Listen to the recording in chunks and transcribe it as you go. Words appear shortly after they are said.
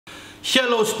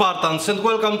Hello Spartans and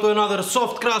welcome to another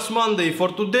Soft Crush Monday. For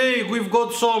today we've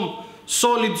got some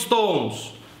solid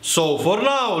stones. So for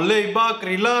now, lay back,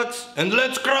 relax and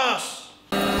let's crush!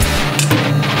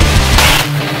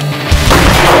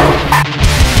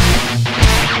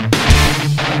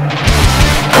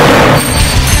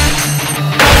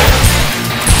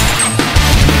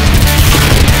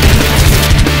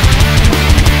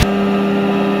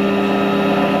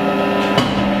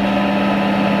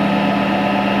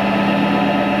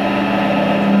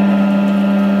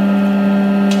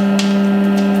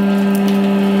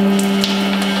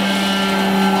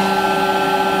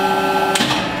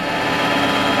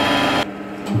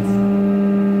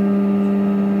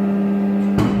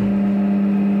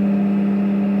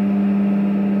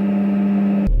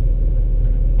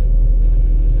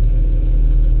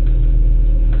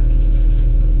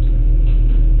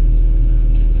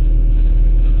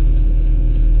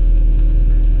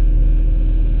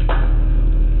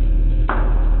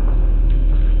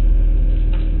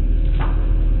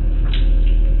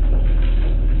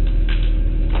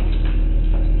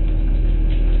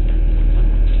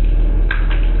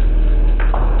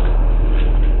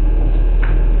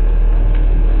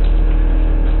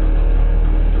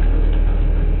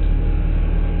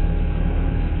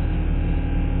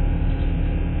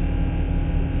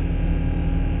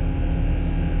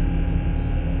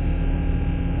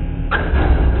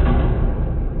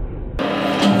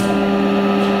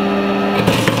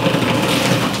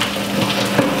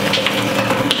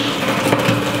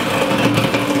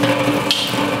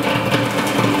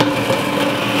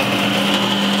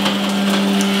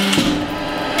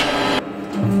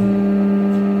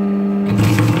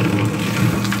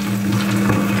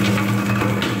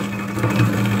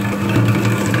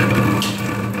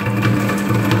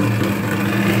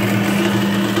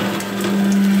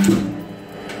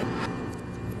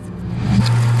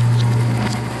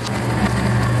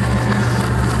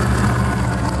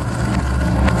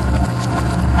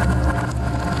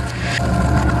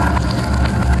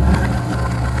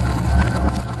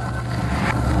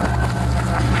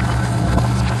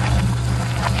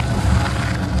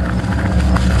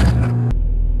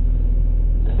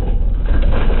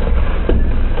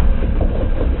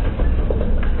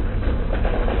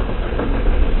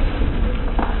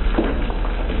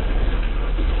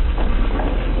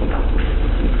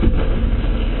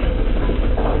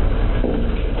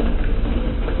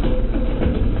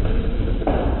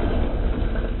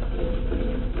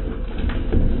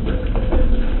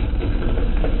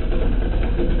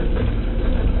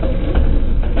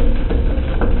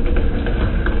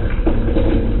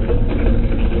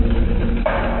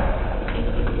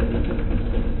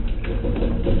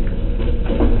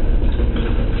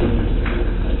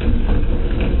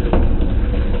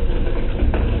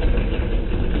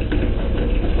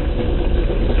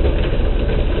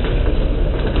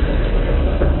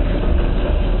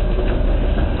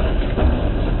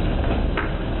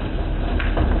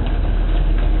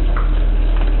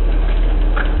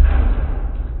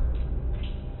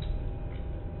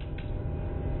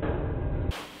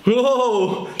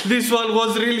 Whoa! This one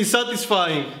was really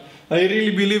satisfying. I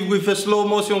really believe with a slow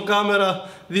motion camera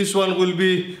this one will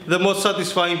be the most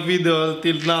satisfying video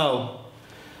till now.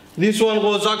 This one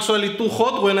was actually too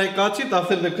hot when I catch it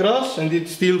after the crash and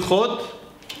it's still hot.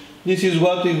 This is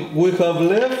what we have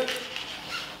left.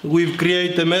 We've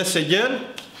created a mess again.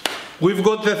 We've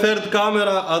got the third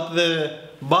camera at the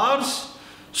bars.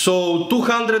 So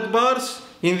 200 bars.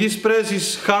 In this press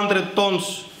is 100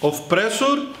 tons of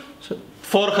pressure.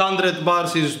 400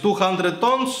 bars is 200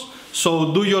 tons,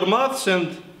 so do your maths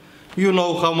and you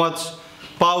know how much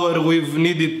power we've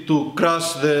needed to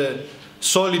crush the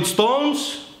solid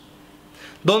stones.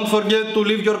 Don't forget to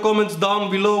leave your comments down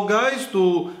below, guys,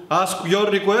 to ask your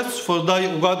requests for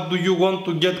what do you want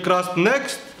to get crushed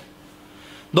next.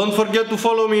 Don't forget to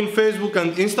follow me on Facebook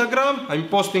and Instagram. I'm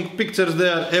posting pictures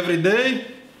there every day.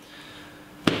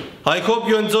 I hope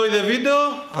you enjoy the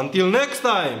video. Until next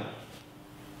time.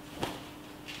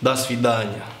 До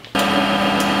свидания.